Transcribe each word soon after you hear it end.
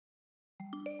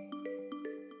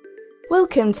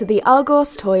Welcome to the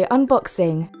Argos Toy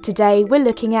unboxing. Today we're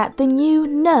looking at the new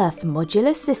Nerf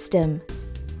Modulus System.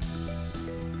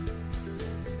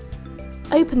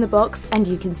 Open the box and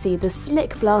you can see the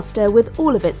slick blaster with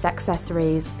all of its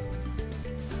accessories.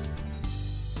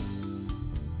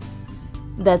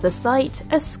 There's a sight,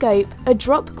 a scope, a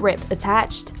drop grip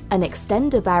attached, an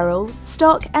extender barrel,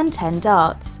 stock and 10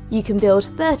 darts. You can build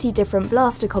 30 different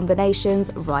blaster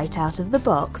combinations right out of the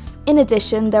box. In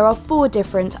addition, there are 4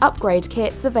 different upgrade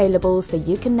kits available, so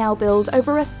you can now build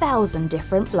over 1,000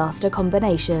 different blaster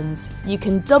combinations. You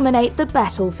can dominate the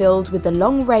battlefield with the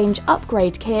long-range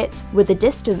upgrade kit with a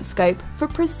distance scope for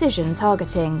precision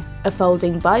targeting, a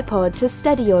folding bipod to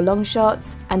steady your long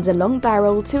shots, and a long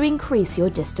barrel to increase your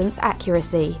distance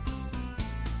accuracy.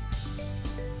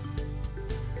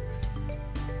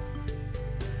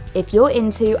 If you're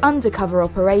into undercover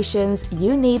operations,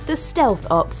 you need the Stealth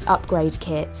Ops upgrade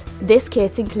kit. This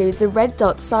kit includes a red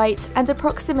dot sight and a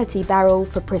proximity barrel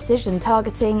for precision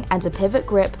targeting and a pivot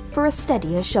grip for a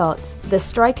steadier shot. The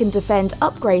Strike and Defend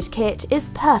upgrade kit is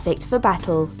perfect for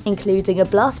battle, including a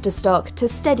blaster stock to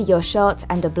steady your shot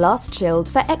and a blast shield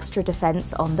for extra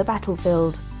defense on the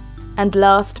battlefield. And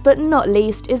last but not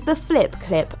least is the Flip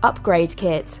Clip upgrade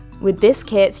kit. With this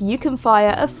kit, you can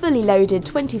fire a fully loaded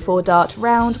 24 dart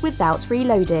round without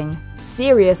reloading.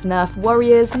 Serious Nerf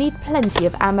warriors need plenty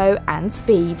of ammo and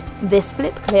speed. This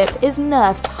flip clip is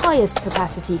Nerf's highest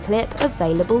capacity clip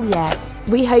available yet.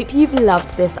 We hope you've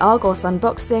loved this Argos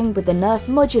unboxing with the Nerf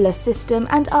Modulus System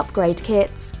and upgrade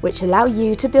kits, which allow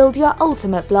you to build your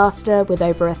ultimate blaster with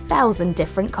over 1,000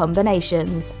 different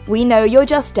combinations. We know you're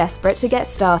just desperate to get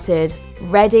started.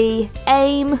 Ready,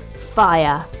 aim,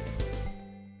 fire!